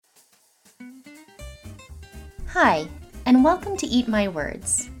Hi, and welcome to Eat My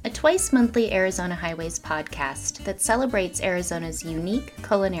Words, a twice-monthly Arizona Highways podcast that celebrates Arizona's unique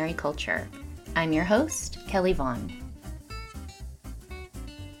culinary culture. I'm your host, Kelly Vaughn.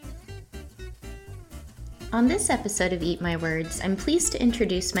 On this episode of Eat My Words, I'm pleased to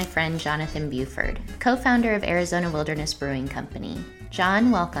introduce my friend Jonathan Buford, co-founder of Arizona Wilderness Brewing Company.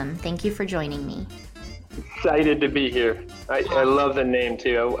 John, welcome. Thank you for joining me. Excited to be here. I love the name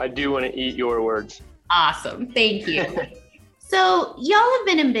too. I do want to eat your words. Awesome. Thank you. So y'all have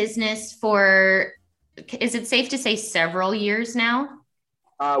been in business for, is it safe to say several years now?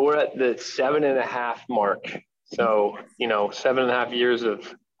 We're at the 7.5 mark. So, 7.5 years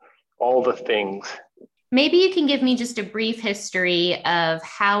of all the things. Maybe you can give me just a brief history of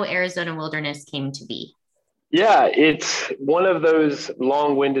how Arizona Wilderness came to be. Yeah, it's one of those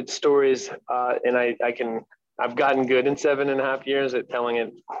long-winded stories, and I've gotten good in 7.5 years at telling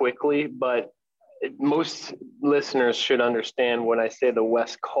it quickly, but most listeners should understand when I say the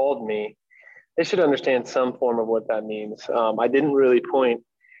West called me, they should understand some form of what that means. I didn't really point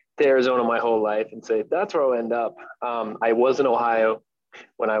to Arizona my whole life and say, that's where I'll end up. I was in Ohio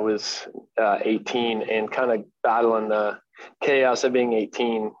when I was 18 and kind of battling the chaos of being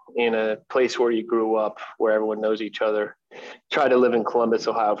 18 in a place where you grew up, where everyone knows each other. Tried to live in Columbus,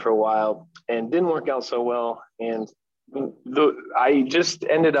 Ohio for a while and didn't work out so well. And I just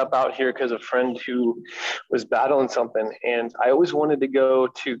ended up out here because a friend who was battling something, and I always wanted to go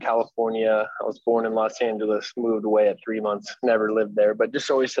to California. I was born in Los Angeles, moved away at 3 months, never lived there, but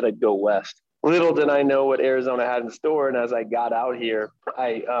just always said I'd go west. Little did I know what Arizona had in store. And as I got out here,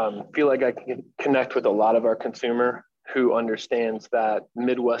 I feel like I can connect with a lot of our consumer who understands that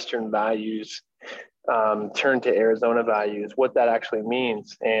Midwestern values turn to Arizona values, what that actually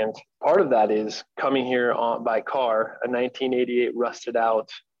means. And part of that is coming here by car, a 1988 rusted out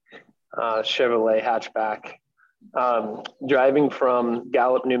Chevrolet hatchback. Driving from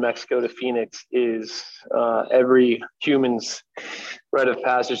Gallup, New Mexico to Phoenix is every human's rite of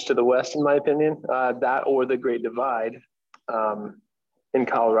passage to the West, in my opinion, that or the Great Divide in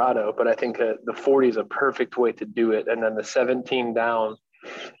Colorado. But I think the 40 is a perfect way to do it. And then the 17 down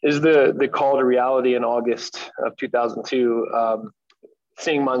is the call to reality in August of 2002,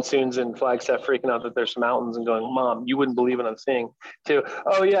 seeing monsoons in Flagstaff, freaking out that there's mountains and going, Mom, you wouldn't believe what I'm seeing, to,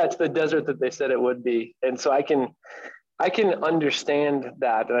 oh yeah, it's the desert that they said it would be. And so I can understand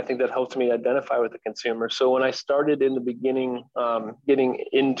that. And I think that helps me identify with the consumer. So when I started in the beginning, getting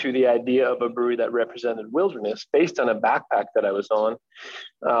into the idea of a brewery that represented wilderness based on a backpack that I was on,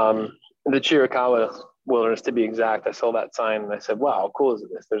 the Chiricahua Wilderness to be exact, I saw that sign and I said, wow, how cool is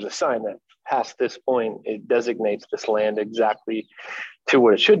this? There's a sign that past this point, it designates this land exactly to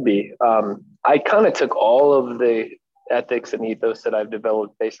what it should be. I kind of took all of the ethics and ethos that I've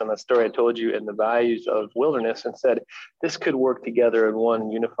developed based on that story I told you and the values of wilderness and said, this could work together in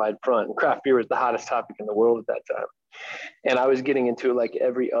one unified front. And craft beer was the hottest topic in the world at that time. And I was getting into it like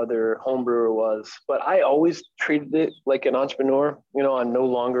every other home brewer was, but I always treated it like an entrepreneur. I'm no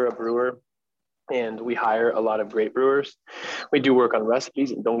longer a brewer. And we hire a lot of great brewers. We do work on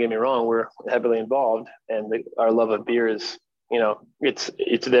recipes, and don't get me wrong, we're heavily involved. And our love of beer is,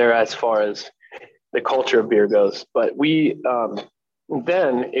 it's there as far as the culture of beer goes. But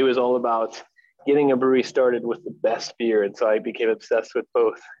then it was all about getting a brewery started with the best beer. And so I became obsessed with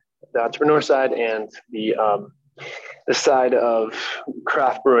both the entrepreneur side and the side of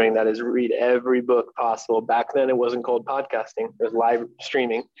craft brewing, that is read every book possible. Back then it wasn't called podcasting, it was live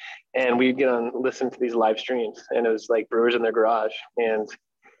streaming. And we'd get on, listen to these live streams, and it was like brewers in their garage. And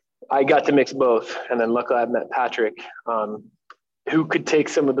I got to mix both. And then luckily I met Patrick, who could take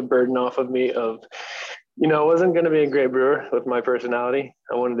some of the burden off of me of, I wasn't going to be a great brewer with my personality.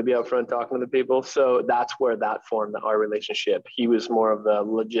 I wanted to be out front talking to the people. So that's where that formed our relationship. He was more of the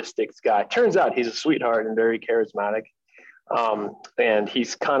logistics guy. Turns out he's a sweetheart and very charismatic. And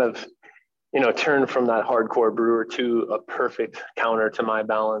he's kind of, turned from that hardcore brewer to a perfect counter to my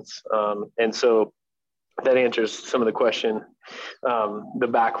balance. And so that answers some of the question, the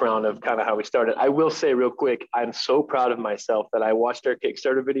background of kind of how we started. I will say real quick, I'm so proud of myself that I watched our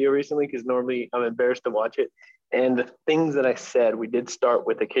Kickstarter video recently, because normally I'm embarrassed to watch it. And the things that I said, we did start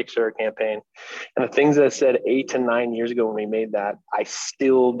with a Kickstarter campaign. And the things that I said 8 to 9 years ago when we made that, I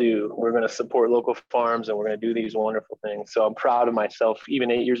still do. We're going to support local farms and we're going to do these wonderful things. So I'm proud of myself. Even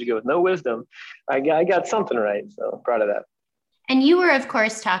 8 years ago with no wisdom, I got something right. So I'm proud of that. And you were, of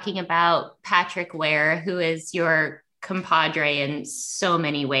course, talking about Patrick Ware, who is your compadre in so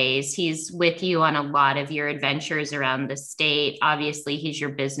many ways. He's with you on a lot of your adventures around the state. Obviously, he's your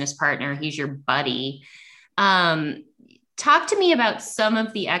business partner. He's your buddy. talk to me about some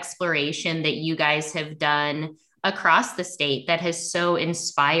of the exploration that you guys have done across the state that has so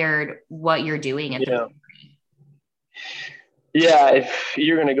inspired what you're doing at the moment. Yeah, if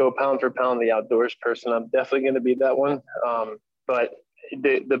you're going to go pound for pound the outdoors person, I'm definitely going to be that one. But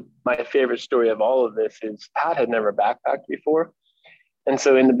my favorite story of all of this is Pat had never backpacked before. And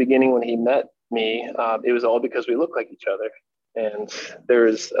so in the beginning, when he met me, it was all because we look like each other. And there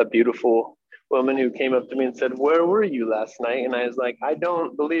was a beautiful woman who came up to me and said, "Where were you last night?" And I was like, "I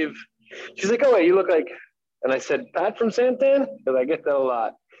don't believe." She's like, "Oh, wait, you look like," and I said, "Pat from Santan?" Because I get that a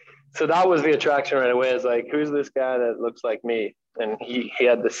lot. So that was the attraction right away. I was like, who's this guy that looks like me? And he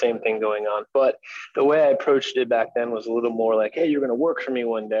had the same thing going on. But the way I approached it back then was a little more like, hey, you're going to work for me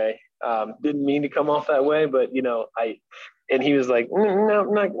one day. Didn't mean to come off that way, but and he was like, no,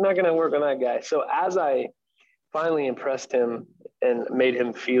 I'm not going to work on that guy. So as I finally impressed him and made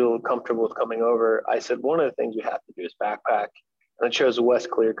him feel comfortable with coming over, I said, one of the things we have to do is backpack. And I chose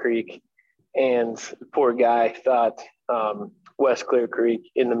West Clear Creek. And the poor guy thought West Clear Creek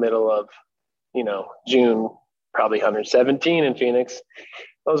in the middle of, June, probably 117 in Phoenix.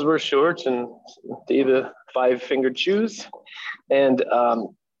 Those were shorts and the 5-fingered shoes. And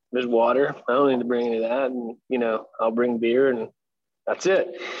there's water. I don't need to bring any of that. And, I'll bring beer and that's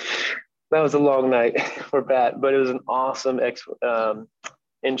it. That was a long night for Pat, but it was an awesome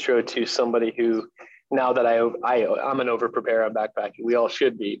intro to somebody who, now that I'm an over-preparer on backpacking, we all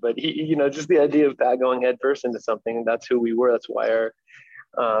should be, but he, just the idea of Pat going head first into something, that's who we were. That's why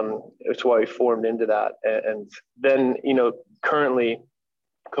it's why we formed into that. And then, currently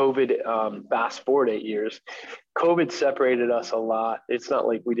COVID, fast forward 8 years, COVID separated us a lot. It's not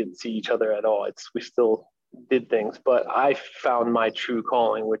like we didn't see each other at all. We still did things, but I found my true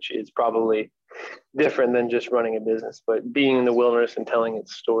calling, which is probably different than just running a business, but being in the wilderness and telling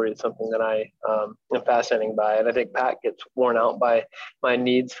its story is something that I am fascinated by. And I think Pat gets worn out by my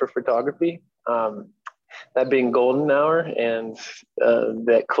needs for photography, that being golden hour and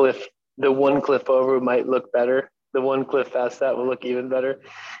that cliff, the one cliff over might look better. The one cliff past that will look even better.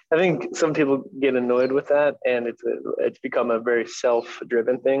 I think some people get annoyed with that, and it's become a very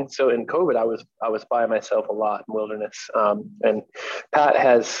self-driven thing. So in COVID, I was by myself a lot in wilderness, and Pat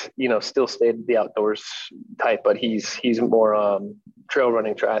has still stayed the outdoors type, but he's more trail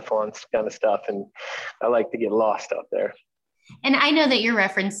running, triathlons kind of stuff, and I like to get lost out there. And I know that you're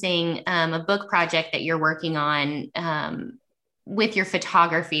referencing a book project that you're working on with your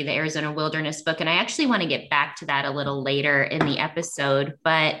photography, the Arizona Wilderness book. And I actually want to get back to that a little later in the episode.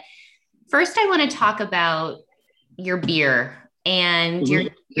 But first, I want to talk about your beer and your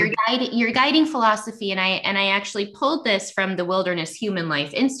guiding philosophy. And I actually pulled this from the Wilderness Human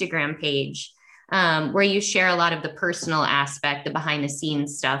Life Instagram page, where you share a lot of the personal aspect, the behind the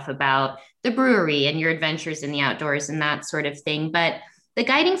scenes stuff about the brewery and your adventures in the outdoors and that sort of thing. But the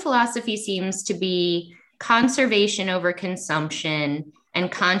guiding philosophy seems to be conservation over consumption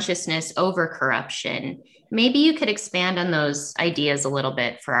and consciousness over corruption. Maybe you could expand on those ideas a little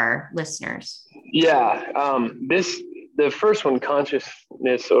bit for our listeners. Yeah. The first one,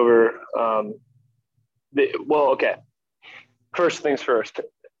 consciousness over, okay. First things first,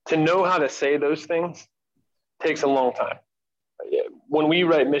 to know how to say those things takes a long time. When we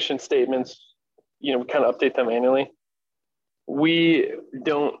write mission statements, we kind of update them annually.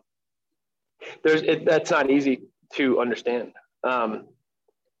 That's not easy to understand.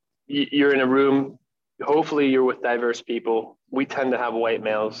 You're in a room, hopefully you're with diverse people. We tend to have white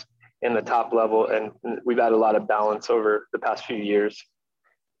males in the top level, and we've had a lot of balance over the past few years.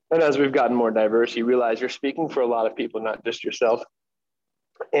 And as we've gotten more diverse, you realize you're speaking for a lot of people, not just yourself.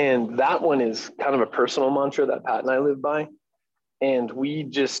 And that one is kind of a personal mantra that Pat and I live by. And we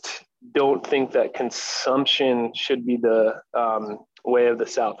just don't think that consumption should be the way of the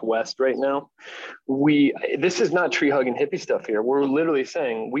Southwest right now. This is not tree hugging hippie stuff here. We're literally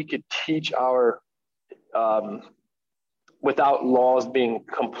saying we could teach our, without laws being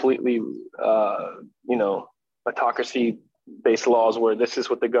completely, autocracy based laws where this is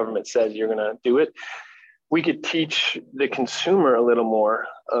what the government says, you're going to do it. We could teach the consumer a little more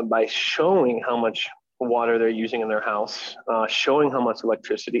by showing how much water they're using in their house, showing how much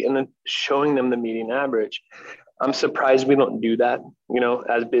electricity, and then showing them the median average. I'm surprised we don't do that,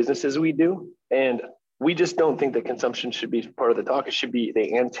 as businesses we do. And we just don't think that consumption should be part of the talk. It should be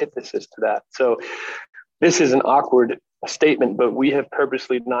the antithesis to that. So this is an awkward statement, but we have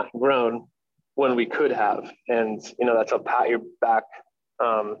purposely not grown when we could have. And, that's a pat your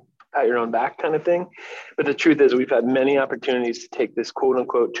own back kind of thing. But the truth is we've had many opportunities to take this quote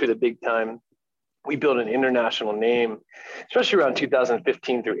unquote to the big time. We built an international name, especially around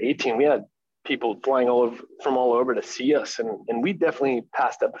 2015 through 18. We had people flying from all over to see us. And we definitely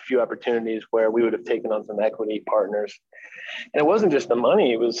passed up a few opportunities where we would have taken on some equity partners. And it wasn't just the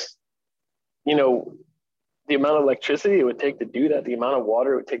money, it was, the amount of electricity it would take to do that, the amount of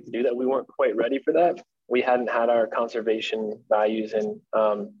water it would take to do that. We weren't quite ready for that. We hadn't had our conservation values, and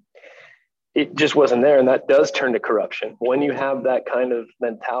it just wasn't there. And that does turn to corruption. When you have that kind of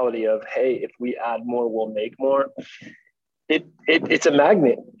mentality of, hey, if we add more, we'll make more, it's a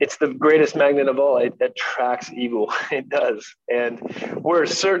magnet. It's the greatest magnet of all. It attracts evil. It does. And we're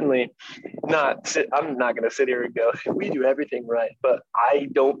certainly I'm not going to sit here and go, we do everything right. But I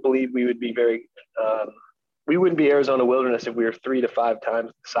don't believe we would be we wouldn't be Arizona Wilderness if we were 3 to 5 times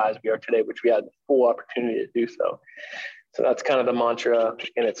the size we are today, which we had full opportunity to do so. So that's kind of the mantra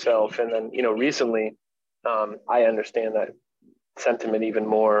in itself. And then, recently, I understand that sentiment even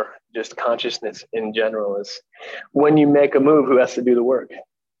more. Just consciousness in general is, when you make a move, who has to do the work?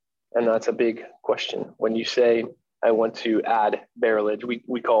 And that's a big question. When you say, I want to add barrelage,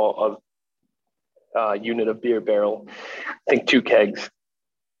 we call a unit of beer barrel, I think 2 kegs.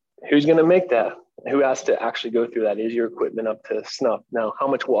 Who's going to make that? Who has to actually go through that? Is your equipment up to snuff? Now, how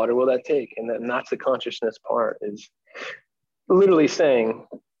much water will that take? And then that's the consciousness part, is literally saying,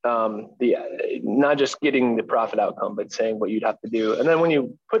 not just getting the profit outcome, but saying what you'd have to do. And then when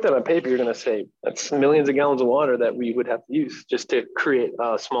you put that on paper, you're going to say, that's millions of gallons of water that we would have to use just to create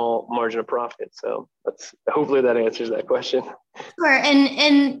a small margin of profit. So hopefully that answers that question. Sure.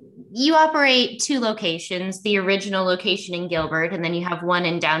 And you operate 2 locations, the original location in Gilbert, and then you have one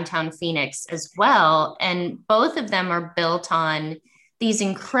in downtown Phoenix as well. And both of them are built on these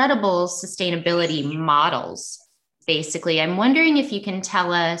incredible sustainability models. Basically, I'm wondering if you can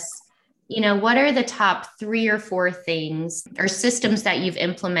tell us, what are the top 3 or 4 things or systems that you've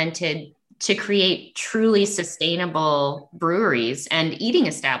implemented to create truly sustainable breweries and eating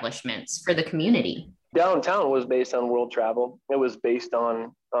establishments for the community? Downtown was based on world travel. It was based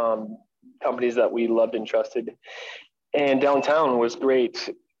on companies that we loved and trusted. And downtown was great.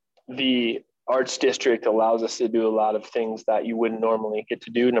 The Arts District allows us to do a lot of things that you wouldn't normally get to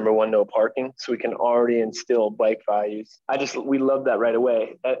do. Number one, no parking. So we can already instill bike values. We love that right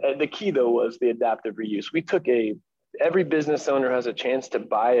away. The key though was the adaptive reuse. We took every business owner has a chance to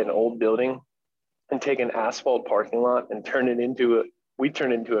buy an old building and take an asphalt parking lot and turn it into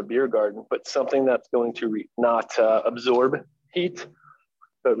a beer garden, but something that's going to not absorb heat,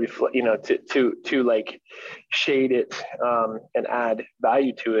 but reflect, to like shade it and add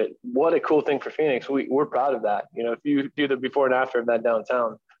value to it. What a cool thing for Phoenix. We're proud of that. If you do the before and after of that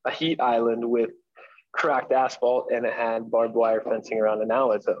downtown, a heat island with cracked asphalt, and it had barbed wire fencing around, and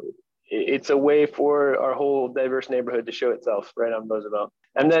now it's a way for our whole diverse neighborhood to show itself right on Roosevelt.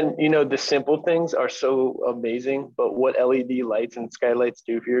 And then, the simple things are so amazing, but what LED lights and skylights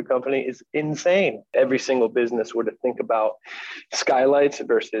do for your company is insane. Every single business were to think about skylights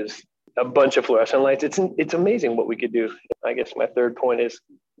versus a bunch of fluorescent lights. It's amazing what we could do. I guess my third point is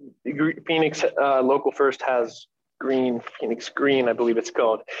Phoenix Local First has Phoenix Green, I believe it's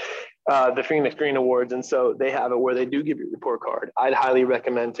called. The Phoenix Green Awards. And so they have it where they do give you a report card. I'd highly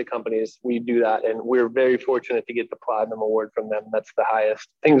recommend to companies we do that. And we're very fortunate to get the Platinum Award from them. That's the highest.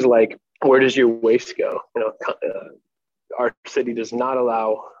 Things like, where does your waste go? Our city does not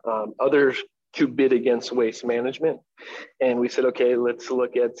allow others to bid against waste management. And we said, okay, let's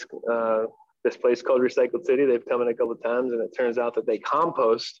look at this place called Recycled City. They've come in a couple of times, and it turns out that they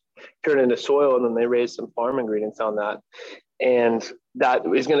compost, turn it into soil, and then they raise some farm ingredients on that. And that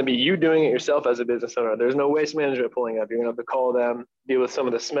is going to be you doing it yourself as a business owner. There's no waste management pulling up. You're going to have to call them, deal with some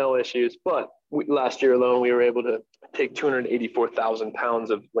of the smell issues. But last year alone, we were able to take 284,000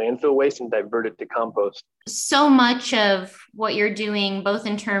 pounds of landfill waste and divert it to compost. So much of what you're doing, both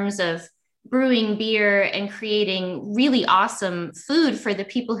in terms of brewing beer and creating really awesome food for the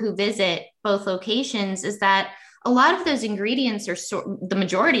people who visit both locations, is that a lot of those ingredients are the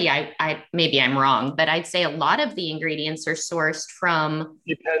majority, I maybe I'm wrong, but I'd say a lot of the ingredients are sourced from.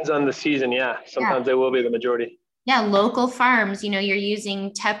 Depends on the season. Yeah. Sometimes they will be the majority. Yeah. Local farms, you're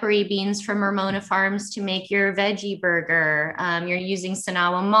using tepary beans from Ramona Farms to make your veggie burger. You're using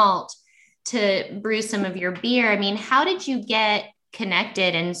Sonawa malt to brew some of your beer. I mean, how did you get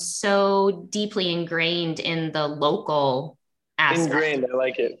connected and so deeply ingrained in the local aspect? Ingrained. I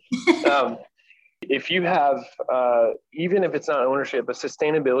like it. If you have, even if it's not ownership, a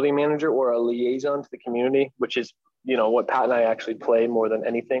sustainability manager or a liaison to the community, which is, what Pat and I actually play more than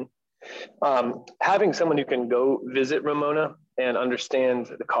anything, having someone who can go visit Ramona and understand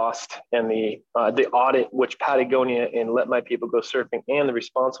the cost and the audit, which Patagonia and Let My People Go Surfing and the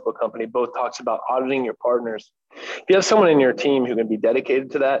Responsible Company both talks about auditing your partners. If you have someone in your team who can be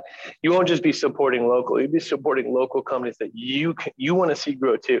dedicated to that, you won't just be supporting local, you'll be supporting local companies that you want to see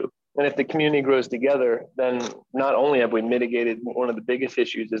grow too. And if the community grows together, then not only have we mitigated one of the biggest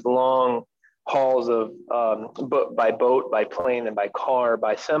issues is long hauls of by boat, by plane, and by car,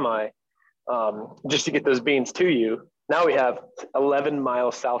 by semi, just to get those beans to you. Now we have 11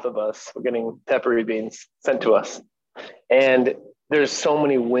 miles south of us, we're getting peppery beans sent to us. And there's so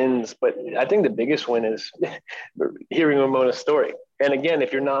many wins, but I think the biggest win is hearing Ramona's story. And again,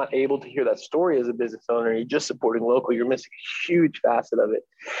 if you're not able to hear that story as a business owner, you're just supporting local, you're missing a huge facet of it.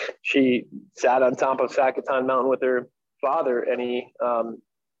 She sat on top of Sacaton Mountain with her father, and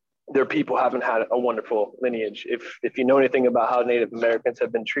their people haven't had a wonderful lineage. If you know anything about how Native Americans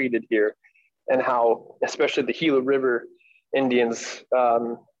have been treated here, and how, especially the Gila River Indians,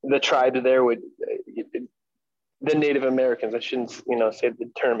 the tribe there would, the Native Americans, I shouldn't say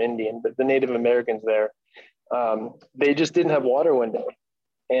the term Indian, but the Native Americans there, they just didn't have water one day.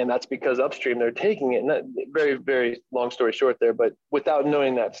 And that's because upstream they're taking it. And that, very, very long story short there, but without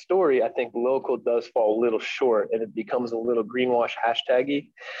knowing that story, I think local does fall a little short and it becomes a little greenwash hashtaggy.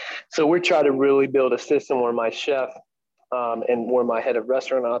 So we're trying to really build a system where my chef, and where my head of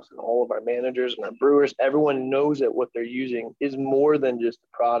restaurant ops and all of our managers and our brewers, everyone knows that what they're using is more than just a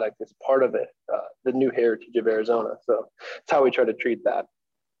product. It's part of it, the new heritage of Arizona. So that's how we try to treat that.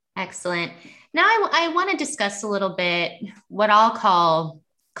 Excellent. Now I want to discuss a little bit what I'll call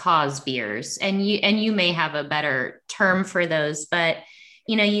cause beers, and you may have a better term for those, but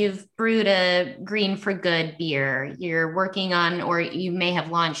you've brewed a Green for Good beer. You're working on, or you may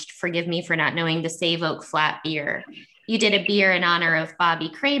have launched, forgive me for not knowing, the Save Oak Flat beer. You did a beer in honor of Bobby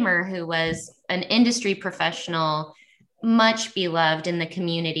Kramer, who was an industry professional, much beloved in the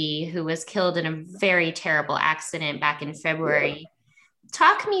community, who was killed in a very terrible accident back in February.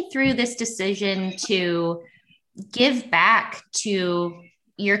 Talk me through this decision to give back to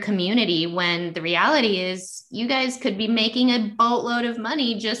your community when the reality is you guys could be making a boatload of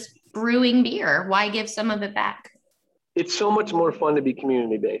money just brewing beer. Why give some of it back? It's so much more fun to be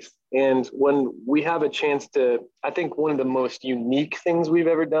community-based. And when we have a chance to, I think one of the most unique things we've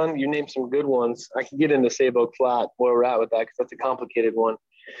ever done, you named some good ones. I can get into Save Oak Flat, where we're at with that, because that's a complicated one.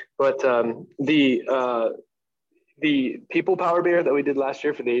 But the People Power beer that we did last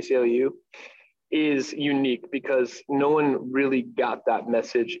year for the ACLU is unique because no one really got that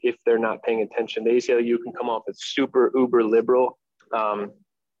message if they're not paying attention. The ACLU can come off as super uber liberal. And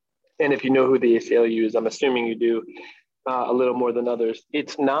if you know who the ACLU is, I'm assuming you do, a little more than others.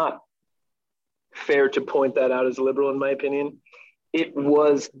 It's not fair to point that out as liberal, in my opinion. It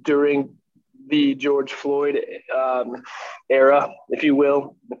was during the George Floyd era, if you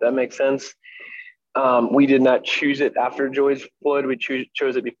will, if that makes sense. We did not choose it after George Floyd. We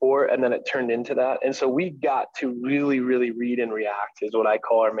chose it before, and then it turned into that. And so we got to really, really read and react is what I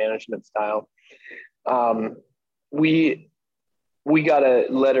call our management style. We got a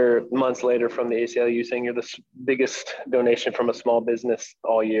letter months later from the ACLU saying you're the biggest donation from a small business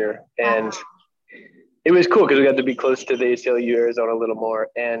all year. And it was cool because we got to be close to the ACLU Arizona a little more.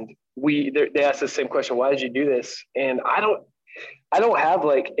 And they asked the same question, why did you do this? And I don't have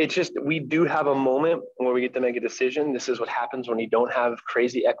it's just, we do have a moment where we get to make a decision. This is what happens when you don't have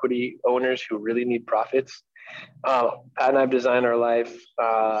crazy equity owners who really need profits. Pat and I've designed our life,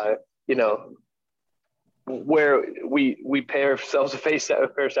 where we pay ourselves a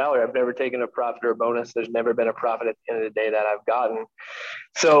fair salary. I've never taken a profit or a bonus. There's never been a profit at the end of the day that I've gotten.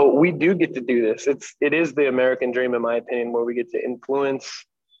 So we do get to do this. It is the American dream, in my opinion, where we get to influence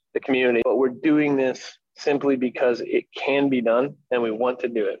the community, but we're doing this simply because it can be done and we want to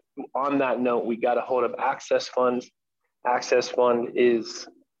do it. On that note, we got a hold of Access Funds. Access Fund is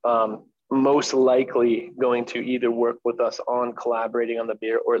most likely going to either work with us on collaborating on the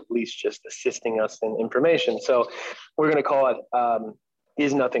beer or at least just assisting us in information. So we're going to call it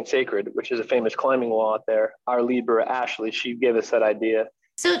Is Nothing Sacred, which is a famous climbing wall out there. Our lead brewer, Ashley, she gave us that idea.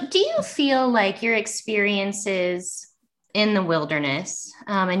 So do you feel like your experiences in the wilderness,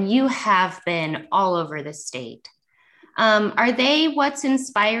 and you have been all over the state, are they what's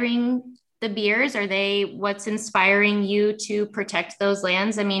inspiring the beers? Are they what's inspiring you to protect those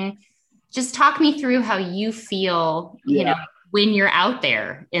lands? I mean, just talk me through how you feel, when you're out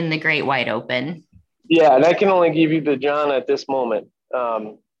there in the great wide open. Yeah, and I can only give you the John at this moment.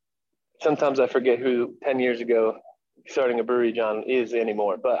 Sometimes I forget who 10 years ago starting a brewery John is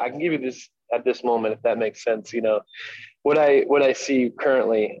anymore, but I can give you this at this moment, if that makes sense. What I see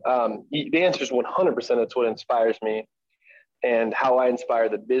currently, the answer is 100%. That's what inspires me. and how I inspire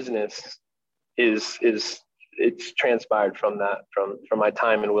the business is it's transpired from that, from my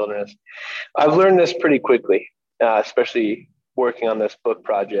time in wilderness. I've learned this pretty quickly, especially working on this book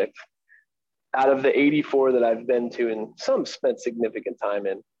project. Out of the 84 that I've been to, and some spent significant time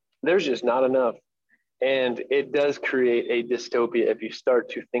in, there's just not enough. And it does create a dystopia if you start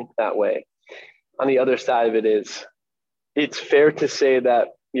to think that way. On the other side of it is, it's fair to say that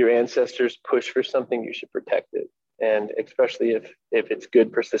your ancestors push for something, you should protect it. And especially if it's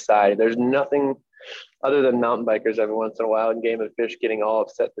good for society. There's nothing other than mountain bikers every once in a while and Game and Fish getting all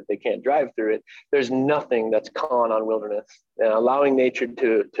upset that they can't drive through it. There's nothing that's con on wilderness. And allowing nature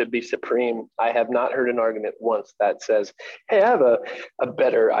to be supreme, I have not heard an argument once that says, hey, I have a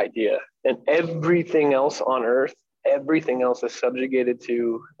better idea. And everything else on earth, everything else is subjugated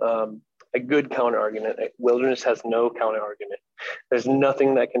to a good counter argument. Wilderness has no counter argument. There's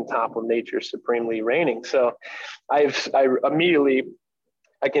nothing that can topple nature supremely reigning. So I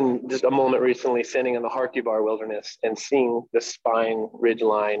can just a moment recently standing in the Harkey Bar Wilderness and seeing the spine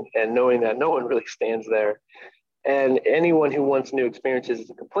ridgeline and knowing that no one really stands there. And anyone who wants new experiences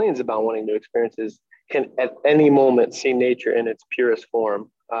and complains about wanting new experiences can at any moment see nature in its purest form.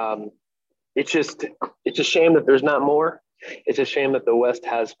 It's a shame that there's not more. It's a shame that the West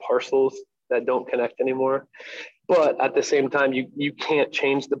has parcels that don't connect anymore. But at the same time, you can't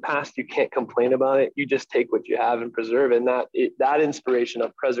change the past. You can't complain about it. You just take what you have and preserve. And that inspiration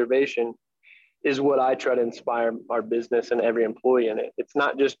of preservation is what I try to inspire our business and every employee in it. It's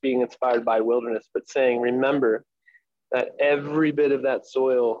not just being inspired by wilderness, but saying, remember that every bit of that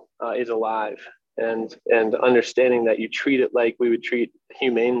soil is alive, and understanding that you treat it like we would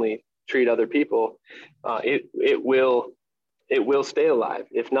humanely treat other people. It will stay alive.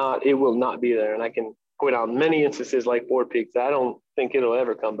 If not, it will not be there. And I can point out many instances like Four Peaks. I don't think it'll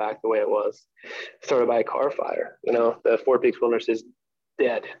ever come back the way it was. Started by a car fire. The Four Peaks Wilderness is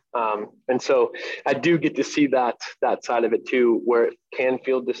dead. And so I do get to see that side of it too, where it can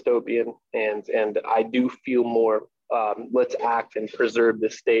feel dystopian, and I do feel more let's act and preserve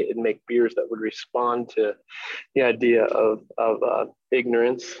this state and make beers that would respond to the idea of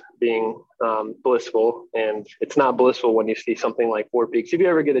ignorance being blissful. And it's not blissful when you see something like Four Peaks. If you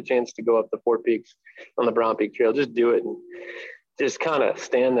ever get a chance to go up the Four Peaks on the Brown Peak Trail, just do it and just kind of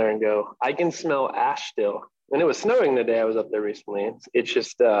stand there and go, I can smell ash still. And it was snowing the day I was up there recently. It's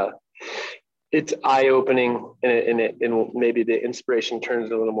just it's eye-opening, and maybe the inspiration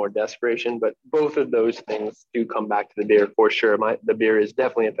turns a little more desperation, but both of those things do come back to the beer for sure. The beer is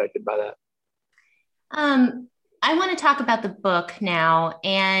definitely affected by that. I want to talk about the book now.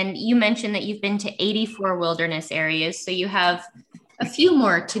 And you mentioned that you've been to 84 wilderness areas, so you have a few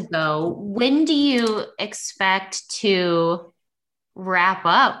more to go. When do you expect to wrap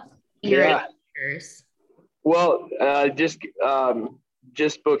up your adventures? Well,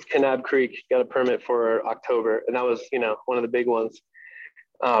 just booked Kanab Creek, got a permit for October. And that was, one of the big ones.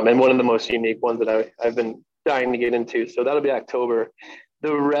 And one of the most unique ones that I've been dying to get into. So that'll be October.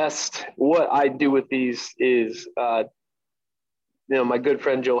 The rest, what I do with these is, my good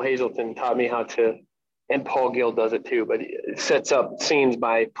friend Joel Hazelton taught me how to, and Paul Gill does it too, but it sets up scenes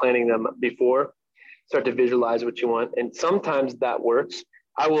by planning them before, start to visualize what you want. And sometimes that works.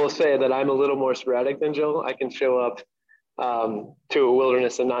 I will say that I'm a little more sporadic than Joel. I can show up to a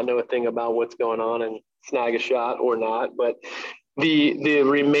wilderness and not know a thing about what's going on and snag a shot or not. But the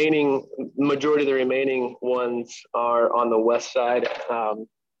majority of the remaining ones are on the west side.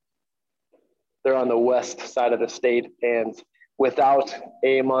 They're on the west side of the state, and without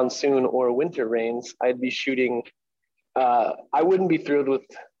a monsoon or winter rains, I'd be shooting. I wouldn't be thrilled with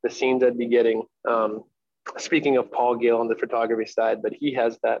the scenes I'd be getting. Speaking of Paul Gill on the photography side, but he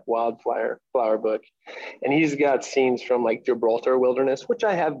has that wildflower book, and he's got scenes from like Gibraltar Wilderness, which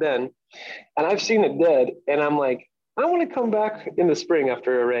I have been, and I've seen it dead. And I'm like, I want to come back in the spring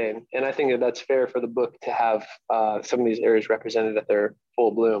after a rain. And I think that's fair for the book to have some of these areas represented at their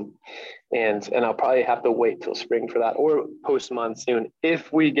full bloom. And I'll probably have to wait till spring for that, or post monsoon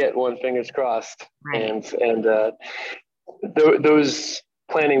if we get one, fingers crossed. Right. And those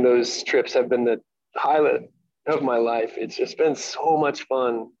planning those trips have been the highlight of my life. It's just been so much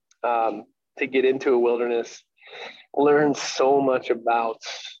fun to get into a wilderness, learn so much about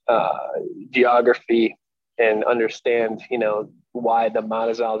geography, and understand, why the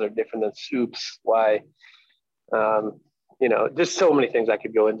Matazals are different than Soups, why, just so many things I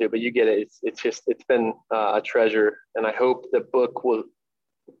could go into, but you get it. It's been a treasure, and I hope the book will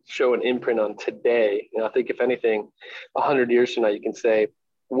show an imprint on today. I think if anything, 100 years from now, you can say,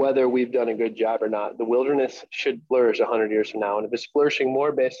 whether we've done a good job or not, the wilderness should flourish 100 years from now. And if it's flourishing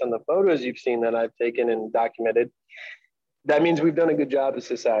more based on the photos you've seen that I've taken and documented, that means we've done a good job as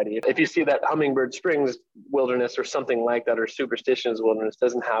society. If you see that Hummingbird Springs wilderness or something like that, or Superstitions wilderness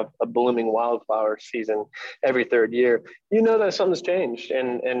doesn't have a blooming wildflower season every third year, you know that something's changed.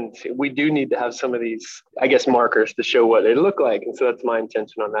 And we do need to have some of these, I guess, markers to show what they look like. And so that's my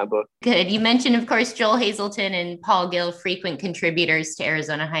intention on that book. Good. You mentioned, of course, Joel Hazelton and Paul Gill, frequent contributors to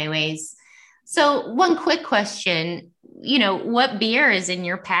Arizona Highways. So one quick question, what beer is in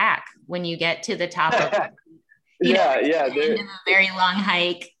your pack when you get to the top of the end of a very long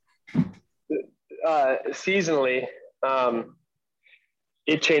hike? Seasonally,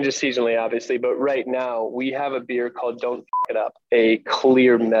 it changes seasonally, obviously, but right now we have a beer called Don't F It Up, a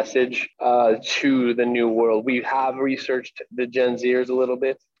clear message to the new world. We have researched the Gen Zers a little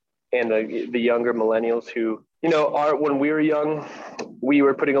bit and the younger millennials who, when we were young, we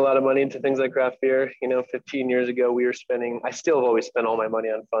were putting a lot of money into things like craft beer. 15 years ago, I still have always spent all my money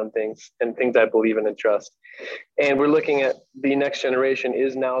on fun things and things I believe in and trust. And we're looking at the next generation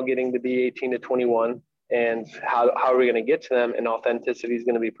is now getting to be 18 to 21. And how are we going to get to them? And authenticity is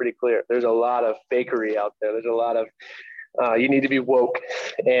going to be pretty clear. There's a lot of fakery out there. There's a lot of, you need to be woke.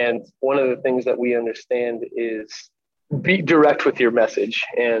 And one of the things that we understand is be direct with your message.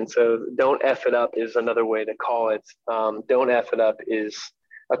 And so Don't F It Up is another way to call it. Don't F It Up is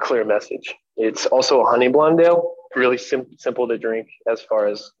a clear message. It's also a honey blonde ale, really simple to drink as far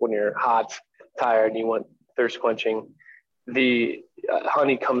as when you're hot, tired, and you want thirst quenching. The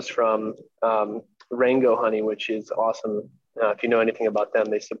honey comes from Rango honey, which is awesome. If you know anything about them,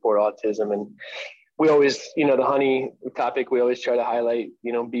 they support autism. And we always, the honey topic, we always try to highlight,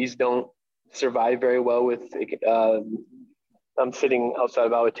 bees don't survive very well with I'm sitting outside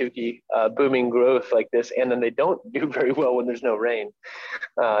of Ahwatukee, booming growth like this, and then they don't do very well when there's no rain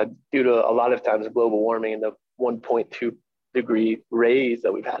due to a lot of times global warming and the 1.2 degree raise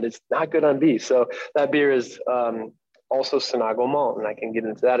that we've had. It's not good on bees. So that beer is also Sinagua malt, and I can get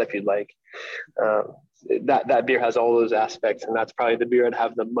into that if you'd like. That beer has all those aspects, and that's probably the beer I'd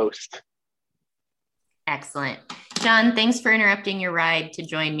have the most. Excellent. John, thanks for interrupting your ride to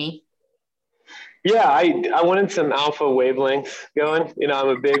join me. Yeah, I wanted some alpha wavelengths going. I'm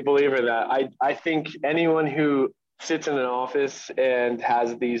a big believer that I think anyone who sits in an office and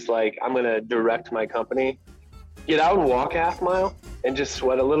has these, like, I'm going to direct my company, get out and walk half mile and just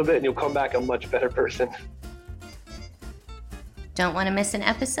sweat a little bit, and you'll come back a much better person. Don't want to miss an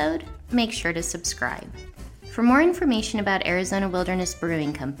episode? Make sure to subscribe. For more information about Arizona Wilderness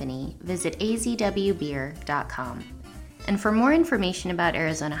Brewing Company, visit azwbeer.com. And for more information about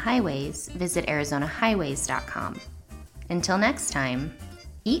Arizona Highways, visit arizonahighways.com. Until next time,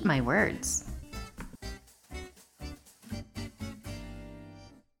 eat my words.